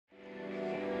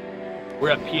We're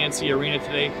at PNC Arena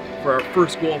today for our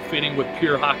first goal fitting with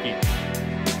Pure Hockey.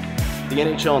 The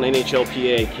NHL and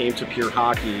NHLPA came to Pure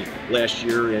Hockey last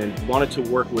year and wanted to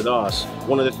work with us.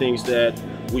 One of the things that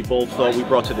we both thought we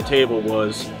brought to the table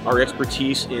was our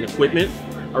expertise in equipment,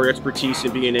 our expertise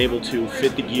in being able to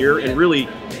fit the gear and really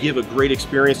give a great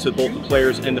experience to both the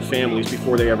players and the families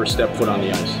before they ever step foot on the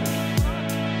ice.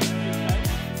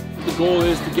 The goal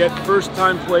is to get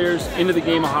first-time players into the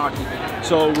game of hockey.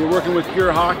 So we're working with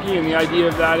Pure Hockey, and the idea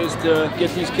of that is to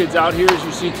get these kids out here, as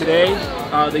you see today.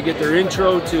 They get their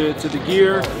intro to the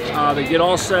gear, they get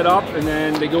all set up, and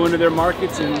then they go into their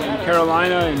markets in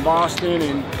Carolina and Boston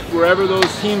and wherever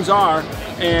those teams are,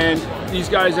 and these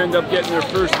guys end up getting their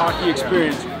first hockey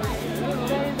experience.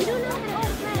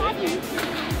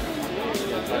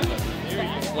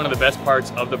 One of the best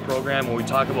parts of the program, when we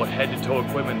talk about head-to-toe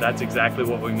equipment, that's exactly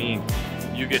what we mean.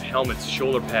 You get helmets,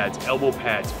 shoulder pads, elbow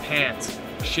pads, pants,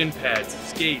 shin pads,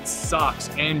 skates, socks,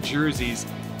 and jerseys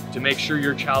to make sure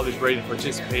your child is ready to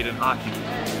participate in hockey.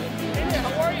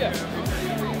 How are you?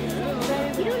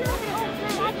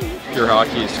 Pure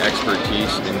Hockey's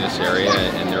expertise in this area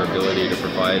and their ability to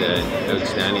provide an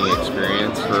outstanding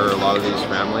experience for a lot of these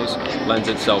families lends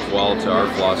itself well to our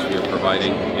philosophy of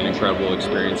providing an incredible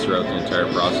experience throughout the entire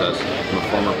process. I'm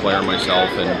a former player myself,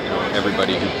 and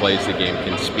everybody who plays the game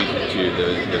can speak to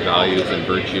the values and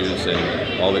virtues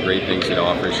and all the great things it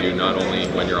offers you, not only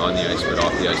when you're on the ice but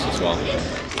off the ice as well.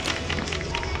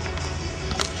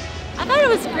 I thought it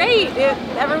was great.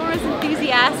 Everyone was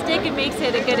enthusiastic. It makes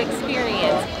it a good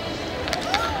experience.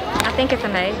 I think it's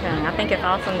amazing. I think it's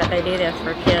awesome that they do this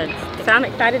for kids. So I'm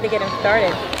excited to get them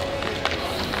started.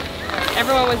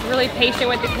 Everyone was really patient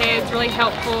with the kids, really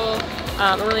helpful,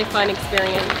 a really fun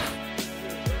experience.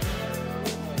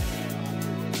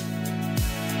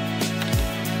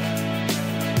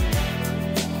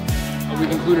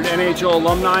 We've included NHL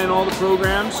alumni in all the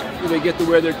programs, where they get to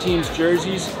wear their team's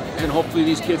jerseys, and hopefully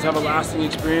these kids have a lasting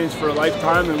experience for a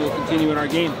lifetime and will continue in our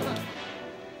game.